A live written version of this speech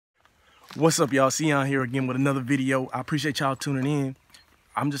What's up, y'all? Sion here again with another video. I appreciate y'all tuning in.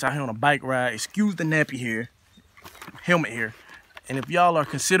 I'm just out here on a bike ride. Excuse the nappy here, helmet here. And if y'all are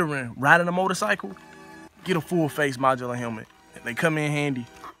considering riding a motorcycle, get a full face modular helmet. They come in handy.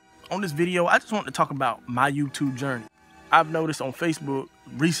 On this video, I just want to talk about my YouTube journey. I've noticed on Facebook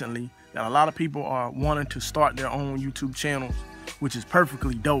recently that a lot of people are wanting to start their own YouTube channels, which is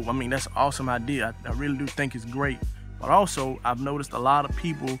perfectly dope. I mean, that's an awesome idea. I really do think it's great. But also, I've noticed a lot of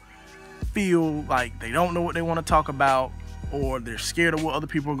people feel like they don't know what they want to talk about, or they're scared of what other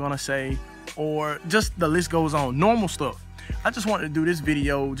people are going to say, or just the list goes on. Normal stuff. I just wanted to do this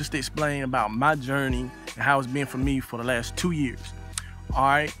video just to explain about my journey and how it's been for me for the last 2 years. All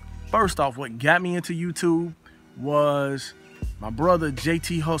right. First off, what got me into YouTube was my brother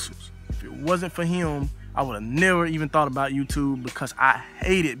JT Hustlez. If it wasn't for him, I would have never even thought about YouTube, because I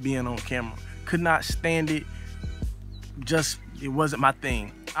hated being on camera. Could not stand it. It wasn't my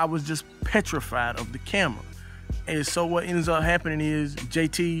thing. I was just petrified of the camera. And so what ends up happening is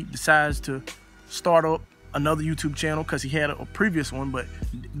JT decides to start up another YouTube channel, because he had a previous one, but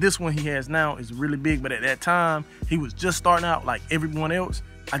this one he has now is really big. But at that time, he was just starting out like everyone else.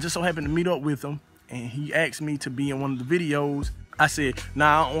 I just so happened to meet up with him, and he asked me to be in one of the videos. I said,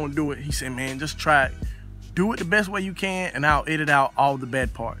 nah, I don't want to do it. He said, man, just try it. Do it the best way you can, and I'll edit out all the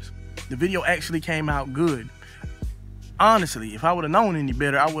bad parts. The video actually came out good. Honestly, if I would have known any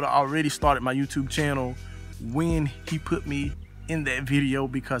better, I would have already started my YouTube channel when he put me in that video,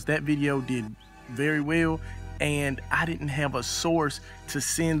 because that video did very well, and I didn't have a source to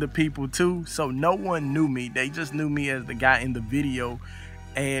send the people to, so no one knew me. They just knew me as the guy in the video.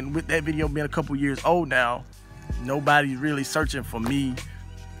 And with that video being a couple years old now, nobody's really searching for me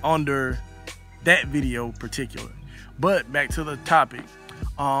under that video particular. But back to the topic,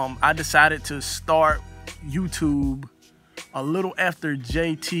 I decided to start YouTube a little after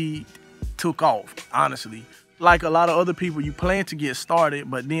JT took off. Honestly, like a lot of other people, you plan to get started,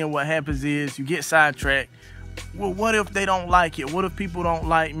 but then what happens is you get sidetracked. Well, what if they don't like it? What if people don't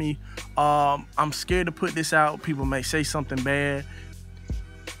like me? I'm scared to put this out. People may say something bad.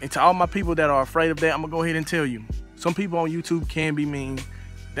 And to all my people that are afraid of that, I'm gonna go ahead and tell you, some people on YouTube can be mean.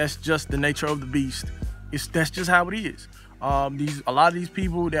 That's just the nature of the beast. That's just how it is. A lot of these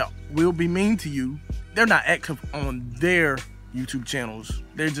people that will be mean to you, they're not active on their YouTube channels.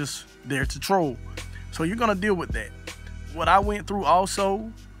 They're just there to troll. So you're gonna deal with that. What I went through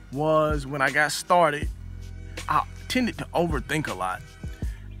also was, when I got started, I tended to overthink a lot.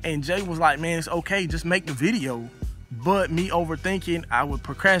 And Jay was like, man, it's okay, just make the video. But me overthinking, I would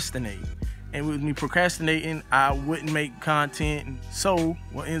procrastinate. And with me procrastinating, I wouldn't make content. So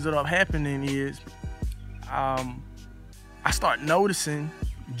what ended up happening is I start noticing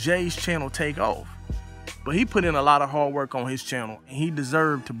Jay's channel take off. But he put in a lot of hard work on his channel, and he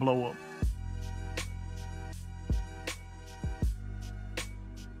deserved to blow up.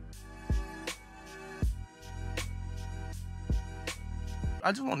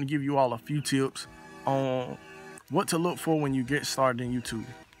 I just want to give you all a few tips on what to look for when you get started in YouTube.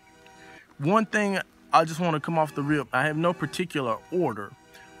 One thing I just want to come off the rip, I have no particular order,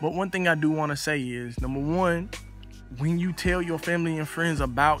 but one thing I do want to say is, number one, when you tell your family and friends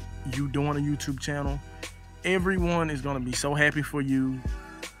about you doing a YouTube channel, everyone is going to be so happy for you,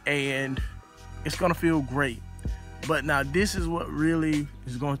 and it's going to feel great. But now this is what really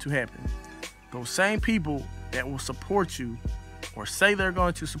is going to happen. Those same people that will support you, or say they're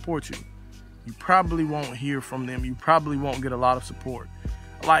going to support you, you probably won't hear from them. You probably won't get a lot of support.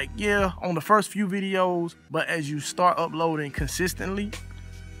 Like, yeah, on the first few videos, but as you start uploading consistently,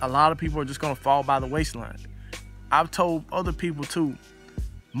 a lot of people are just going to fall by the waistline. I've told other people too,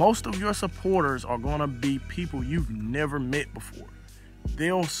 most of your supporters are going to be people you've never met before.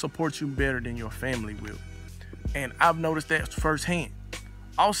 They'll support you better than your family will. And I've noticed that firsthand.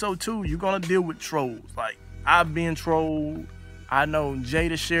 Also too, you're going to deal with trolls. Like, I've been trolled. I know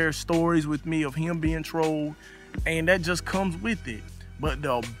Jada shares stories with me of him being trolled, and that just comes with it. But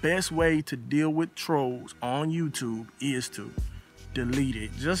the best way to deal with trolls on YouTube is to delete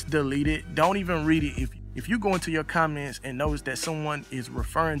it. Just delete it. Don't even read it. If you go into your comments and notice that someone is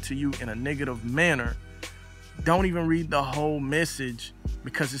referring to you in a negative manner, don't even read the whole message,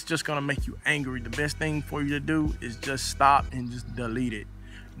 because it's just gonna make you angry. The best thing for you to do is just stop and just delete it,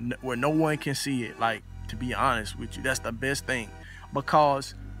 where no one can see it. Like, to be honest with you, that's the best thing,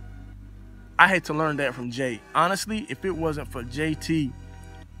 because I had to learn that from Jay. Honestly, if it wasn't for JT,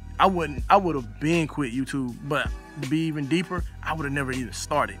 I would have been quit YouTube. But to be even deeper, I would have never even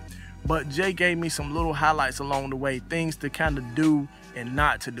started. But Jay gave me some little highlights along the way, things to kind of do and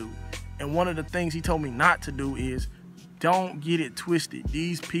not to do. And one of the things he told me not to do is Don't get it twisted.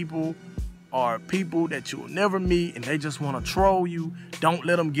 These people are people that you'll never meet, and they just want to troll you. Don't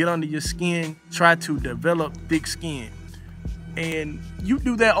let them get under your skin. Try to develop thick skin. And you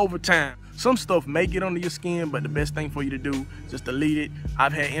do that over time. Some stuff may get under your skin, but the best thing for you to do is just delete it.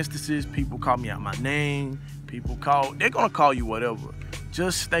 I've had instances, people call me out my name. They're going to call you whatever.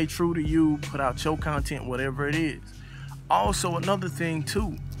 Just stay true to you. Put out your content, whatever it is. Also, another thing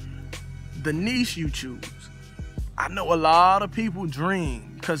too, the niche you choose. I know a lot of people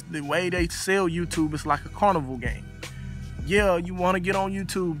dream, because the way they sell YouTube is like a carnival game. Yeah, you want to get on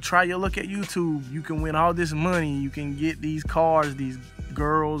YouTube, try your luck at YouTube. You can win all this money. You can get these cars, these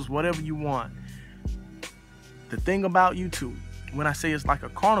girls, whatever you want. The thing about YouTube, when I say it's like a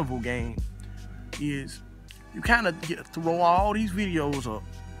carnival game, is you kind of throw all these videos up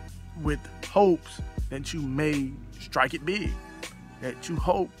with hopes that you may strike it big, that you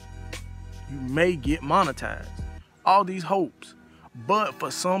hope you may get monetized. All these hopes. But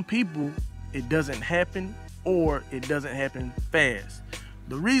for some people, it doesn't happen, or it doesn't happen fast.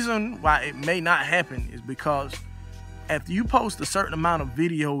 The reason why it may not happen is because after you post a certain amount of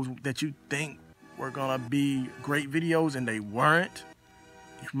videos that you think were gonna be great videos and they weren't,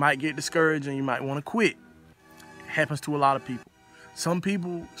 you might get discouraged and you might want to quit. It happens to a lot of people. Some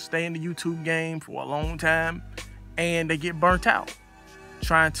people stay in the YouTube game for a long time and they get burnt out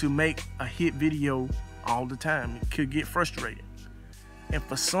trying to make a hit video all the time. It could get frustrating. And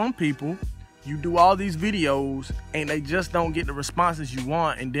for some people, you do all these videos and they just don't get the responses you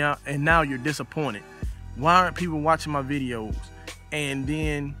want, and now you're disappointed. Why aren't people watching my videos? And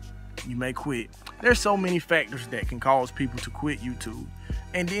then you may quit. There's so many factors that can cause people to quit YouTube.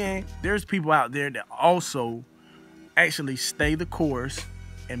 And then there's people out there that also actually stay the course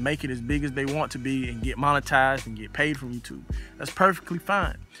and make it as big as they want to be and get monetized and get paid from YouTube. That's perfectly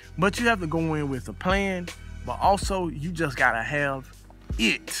fine. But you have to go in with a plan, but also you just gotta have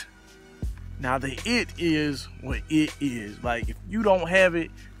it. Now the it is what it is. Like if you don't have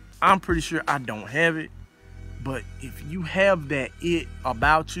it, I'm pretty sure I don't have it. But if you have that it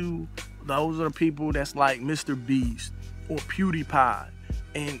about you, those are the people that's like Mr. Beast or PewDiePie,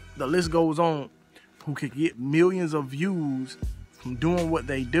 and the list goes on, who could get millions of views from doing what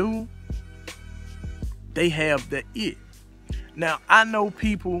they do. They have the it. Now I know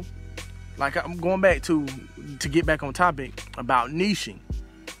people, like I'm going back to get back on topic about niching.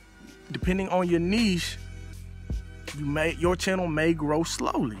 Depending on your niche, your channel may grow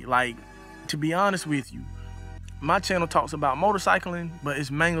slowly. Like, to be honest with you, my channel talks about motorcycling, but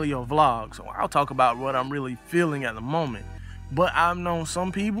it's mainly a vlog. So I'll talk about what I'm really feeling at the moment. But I've known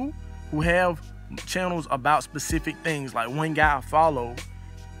some people who have channels about specific things. Like one guy I follow,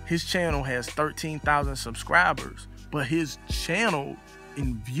 his channel has 13,000 subscribers, but his channel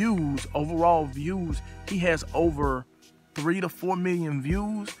in views, overall views, he has over 3 to 4 million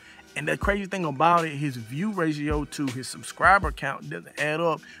views. And the crazy thing about it, his view ratio to his subscriber count doesn't add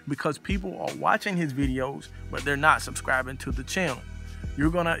up, because people are watching his videos, but they're not subscribing to the channel.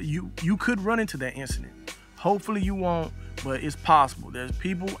 You could run into that incident. Hopefully you won't, but it's possible. There's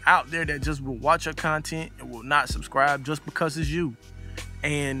people out there that just will watch your content and will not subscribe just because it's you.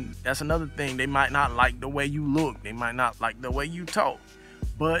 And that's another thing. They might not like the way you look. They might not like the way you talk,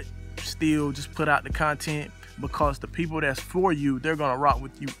 but still just put out the content, because the people that's for you, they're gonna rock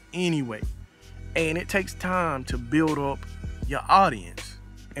with you anyway. And it takes time to build up your audience.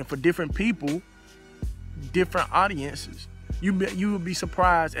 And for different people, different audiences, you will be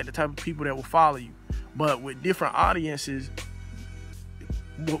surprised at the type of people that will follow you. But with different audiences,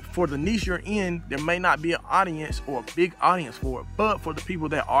 for the niche you're in, there may not be an audience or a big audience for it. But for the people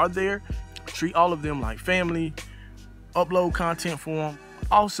that are there, treat all of them like family, upload content for them.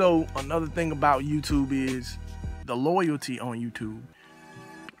 Also, another thing about YouTube is the loyalty on YouTube.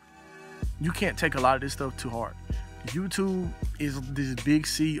 You can't take a lot of this stuff too hard. YouTube is this big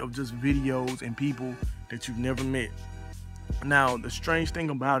sea of just videos and people that you've never met. Now, the strange thing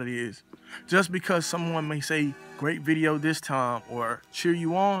about it is, just because someone may say great video this time or cheer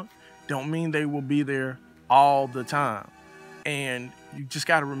you on, don't mean they will be there all the time. And you just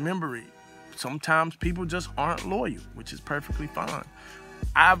got to remember it. Sometimes people just aren't loyal, which is perfectly fine.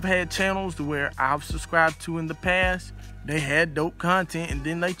 I've had channels to where I've subscribed to in the past, they had dope content and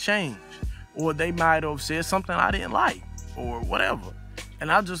then they changed. Or they might have said something I didn't like or whatever,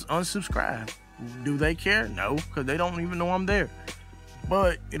 and I just unsubscribe. Do they care? No, because they don't even know I'm there.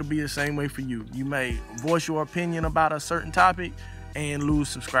 But it'll be the same way for you. You may voice your opinion about a certain topic and lose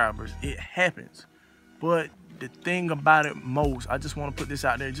subscribers. It happens. But the thing about it most, I just want to put this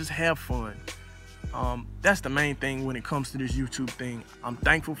out there, just have fun. That's the main thing when it comes to this YouTube thing. I'm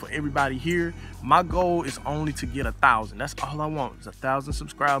thankful for everybody here. My goal is only to get 1,000. That's all I want, is 1,000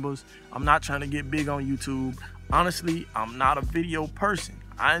 subscribers. I'm not trying to get big on YouTube. Honestly, I'm not a video person.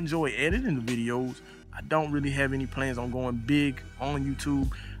 I enjoy editing the videos. I don't really have any plans on going big on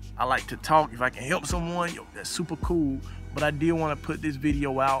YouTube. I like to talk. If I can help someone, yo, that's super cool. But I did want to put this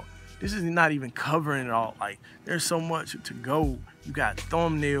video out. This is not even covering it all. Like, there's so much to go. You got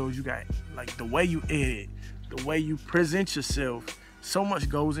thumbnails, you got like the way you edit, the way you present yourself. So much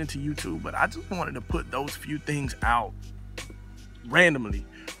goes into YouTube, but I just wanted to put those few things out randomly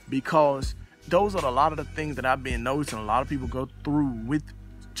because those are a lot of the things that I've been noticing a lot of people go through with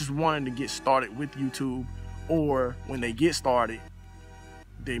just wanting to get started with YouTube, or when they get started,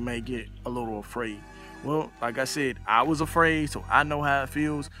 they may get a little afraid. Well, like I said, I was afraid, so I know how it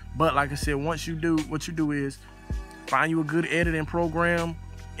feels. But like I said, once you do, what you do is find you a good editing program,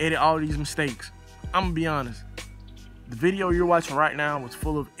 edit all these mistakes. I'm gonna be honest. The video you're watching right now was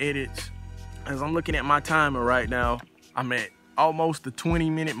full of edits. As I'm looking at my timer right now, I'm at almost the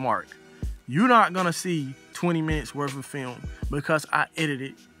 20-minute mark. You're not gonna see 20 minutes worth of film because I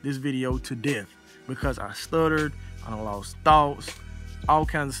edited this video to death, because I stuttered, I lost thoughts, all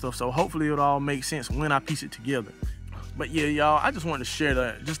kinds of stuff. So hopefully it'll all make sense when I piece it together. But yeah, y'all, I just wanted to share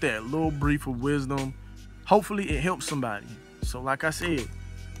that, just that little brief of wisdom. Hopefully it helps somebody. So like I said,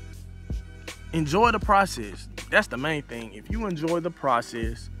 enjoy the process. That's the main thing. If you enjoy the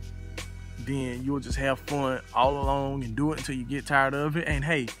process, then you'll just have fun all along and do it until you get tired of it. And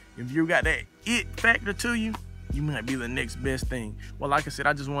hey, if you got that it factor to you, you might be the next best thing. Well, like I said,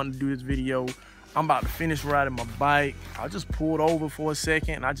 I just wanted to do this video. I'm about to finish riding my bike. I just pulled over for a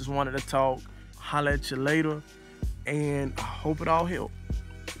second and I just wanted to talk. Holla at you later, and I hope it all helped.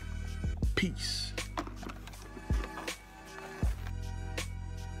 Peace.